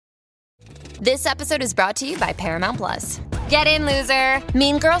This episode is brought to you by Paramount Plus. Get in, loser!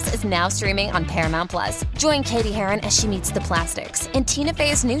 Mean Girls is now streaming on Paramount Plus. Join Katie Heron as she meets the plastics in Tina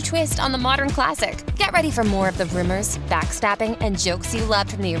Fey's new twist on the modern classic. Get ready for more of the rumors, backstabbing, and jokes you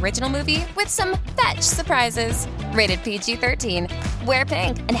loved from the original movie with some fetch surprises. Rated PG-13. Wear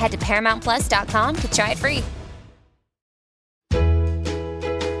pink and head to ParamountPlus.com to try it free.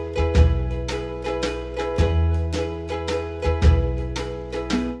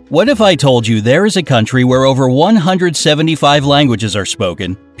 What if I told you there is a country where over 175 languages are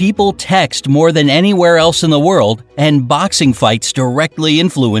spoken, people text more than anywhere else in the world, and boxing fights directly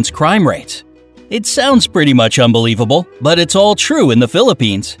influence crime rates? It sounds pretty much unbelievable, but it's all true in the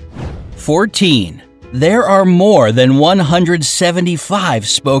Philippines. 14. There are more than 175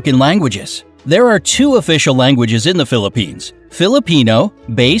 spoken languages. There are 2 official languages in the Philippines: Filipino,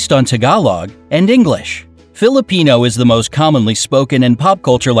 based on Tagalog, and English. Filipino is the most commonly spoken and pop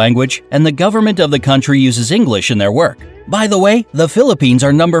culture language, and the government of the country uses English in their work. By the way, the Philippines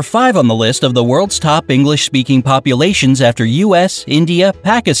are number 5 on the list of the world's top English-speaking populations after US, India,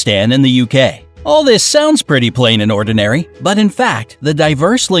 Pakistan, and the UK. All this sounds pretty plain and ordinary, but in fact, the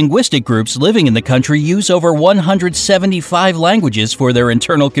diverse linguistic groups living in the country use over 175 languages for their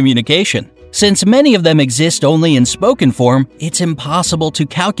internal communication. Since many of them exist only in spoken form, it's impossible to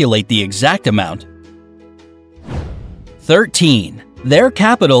calculate the exact amount. 13. Their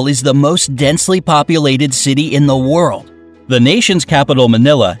capital is the most densely populated city in the world. The nation's capital,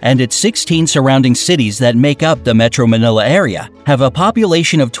 Manila, and its 16 surrounding cities that make up the Metro Manila area have a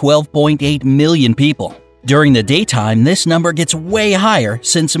population of 12.8 million people. During the daytime, this number gets way higher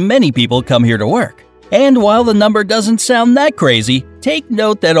since many people come here to work. And while the number doesn't sound that crazy, take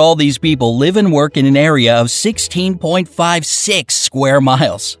note that all these people live and work in an area of 16.56 square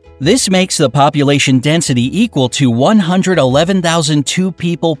miles. This makes the population density equal to 111,002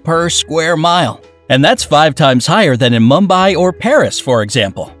 people per square mile. And that's 5 times higher than in Mumbai or Paris, for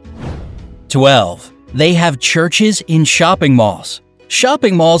example. 12. They have churches in shopping malls.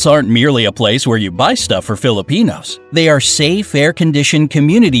 Shopping malls aren't merely a place where you buy stuff for Filipinos. They are safe, air-conditioned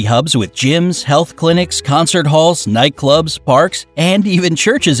community hubs with gyms, health clinics, concert halls, nightclubs, parks, and even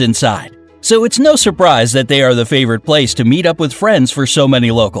churches inside. So it's no surprise that they are the favorite place to meet up with friends for so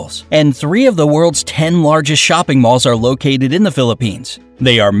many locals. And 3 of the world's 10 largest shopping malls are located in the Philippines.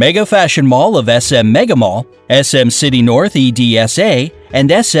 They are Mega Fashion Mall of SM Mega Mall, SM City North EDSA,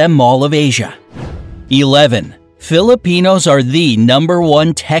 and SM Mall of Asia. 11. Filipinos are the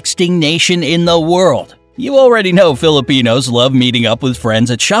 #1 texting nation in the world. You already know Filipinos love meeting up with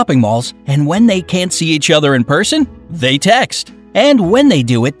friends at shopping malls, and when they can't see each other in person, they text. And when they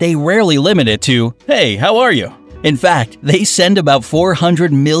do it, they rarely limit it to, "Hey, how are you?" In fact, they send about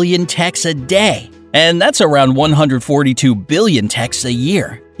 400 million texts a day. And that's around 142 billion texts a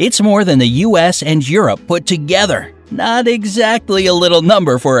year. It's more than the US and Europe put together. Not exactly a little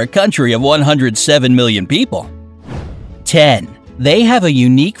number for a country of 107 million people. 10. They have a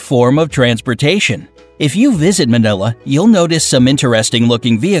unique form of transportation. If you visit Manila, you'll notice some interesting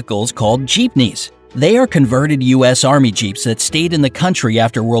looking vehicles called jeepneys. They are converted U.S. Army Jeeps that stayed in the country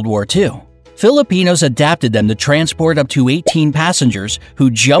after World War II. Filipinos adapted them to transport up to 18 passengers who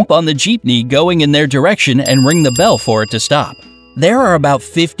jump on the jeepney going in their direction and ring the bell for it to stop. There are about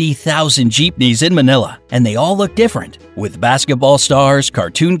 50,000 jeepneys in Manila, and they all look different, with basketball stars,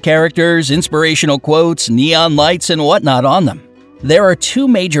 cartoon characters, inspirational quotes, neon lights, and whatnot on them. There are 2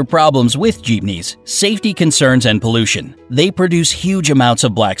 major problems with jeepneys: safety concerns and pollution. They produce huge amounts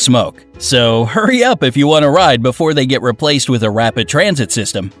of black smoke. So hurry up if you want to ride before they get replaced with a rapid transit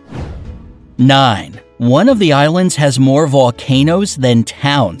system. 9. One of the islands has more volcanoes than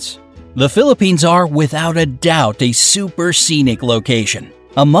towns. The Philippines are, without a doubt, a super scenic location.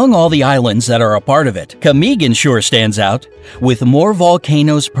 Among all the islands that are a part of it, Camiguin sure stands out, with more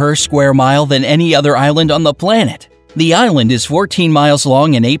volcanoes per square mile than any other island on the planet. The island is 14 miles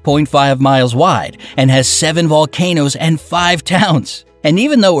long and 8.5 miles wide and has 7 volcanoes and 5 towns. And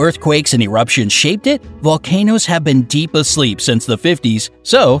even though earthquakes and eruptions shaped it, volcanoes have been deep asleep since the 50s,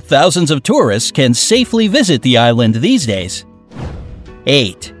 so thousands of tourists can safely visit the island these days.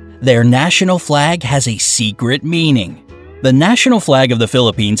 8. Their national flag has a secret meaning. The national flag of the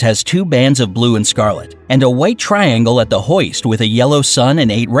Philippines has 2 bands of blue and scarlet, and a white triangle at the hoist with a yellow sun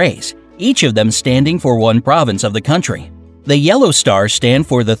and 8 rays, each of them standing for one province of the country. The yellow stars stand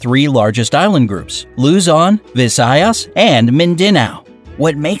for the 3 largest island groups: Luzon, Visayas, and Mindanao.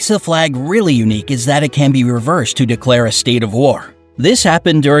 What makes the flag really unique is that it can be reversed to declare a state of war. This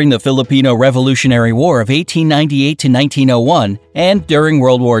happened during the Filipino Revolutionary War of 1898 to 1901 and during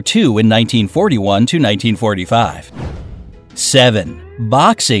World War II in 1941 to 1945. 7.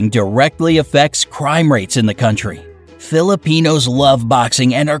 Boxing directly affects crime rates in the country. Filipinos love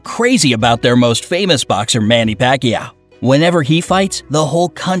boxing and are crazy about their most famous boxer, Manny Pacquiao. Whenever he fights, the whole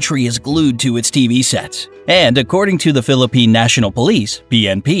country is glued to its TV sets. And according to the Philippine National Police,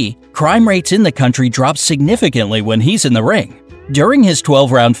 PNP, crime rates in the country drop significantly when he's in the ring. During his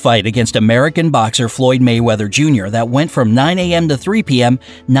 12-round fight against American boxer Floyd Mayweather Jr. that went from 9 a.m. to 3 p.m.,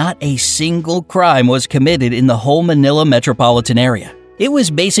 not a single crime was committed in the whole Manila metropolitan area. It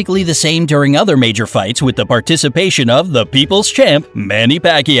was basically the same during other major fights with the participation of the people's champ, Manny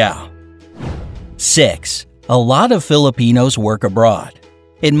Pacquiao. 6. A lot of Filipinos work abroad.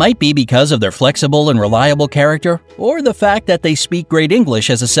 It might be because of their flexible and reliable character, or the fact that they speak great English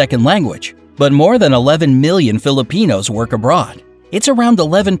as a second language. But more than 11 million Filipinos work abroad. It's around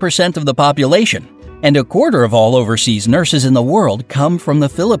 11% of the population, and a quarter of all overseas nurses in the world come from the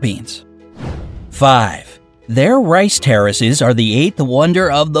Philippines. 5. Their rice terraces are the 8th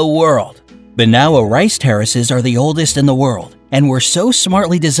wonder of the world. Banaua rice terraces are the oldest in the world, and were so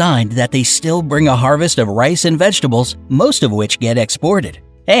smartly designed that they still bring a harvest of rice and vegetables, most of which get exported.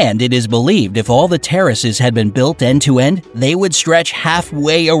 And it is believed if all the terraces had been built end-to-end, they would stretch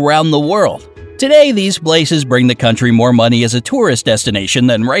halfway around the world. Today, these places bring the country more money as a tourist destination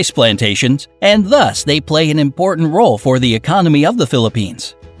than rice plantations, and thus they play an important role for the economy of the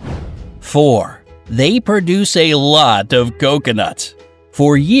Philippines. 4. They produce a lot of coconuts.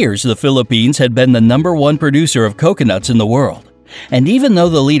 For years, the Philippines had been the #1 producer of coconuts in the world. And even though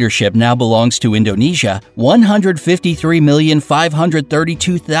the leadership now belongs to Indonesia,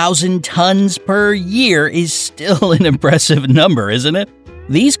 153,532,000 tons per year is still an impressive number, isn't it?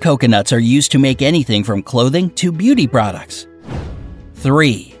 These coconuts are used to make anything from clothing to beauty products.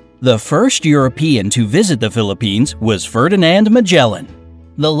 3. The first European to visit the Philippines was Ferdinand Magellan.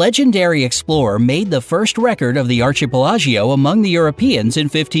 The legendary explorer made the first record of the archipelago among the Europeans in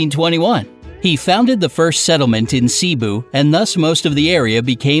 1521. He founded the first settlement in Cebu, and thus most of the area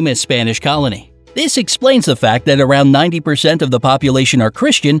became a Spanish colony. This explains the fact that around 90% of the population are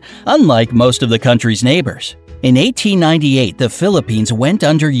Christian, unlike most of the country's neighbors. In 1898, the Philippines went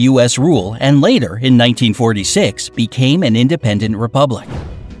under U.S. rule and later, in 1946, became an independent republic.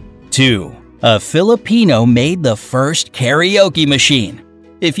 2. A Filipino made the first karaoke machine.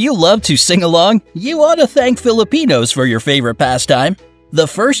 If you love to sing along, you ought to thank Filipinos for your favorite pastime. The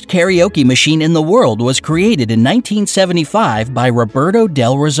first karaoke machine in the world was created in 1975 by Roberto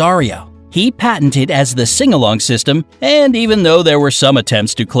Del Rosario. He patented as the sing-along system, and even though there were some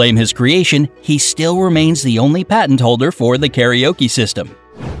attempts to claim his creation, he still remains the only patent holder for the karaoke system.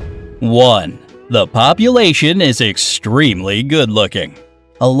 1. The population is extremely good-looking.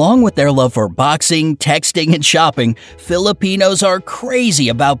 Along with their love for boxing, texting, and shopping, Filipinos are crazy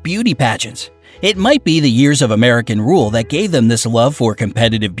about beauty pageants. It might be the years of American rule that gave them this love for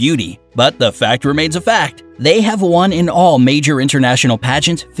competitive beauty, but the fact remains a fact. They have won in all major international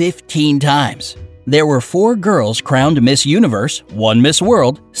pageants 15 times. There were 4 girls crowned Miss Universe, 1 Miss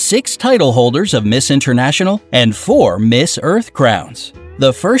World, 6 title holders of Miss International, and 4 Miss Earth crowns.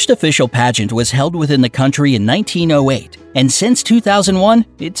 The first official pageant was held within the country in 1908, and since 2001,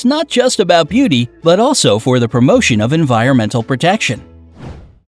 it's not just about beauty, but also for the promotion of environmental protection.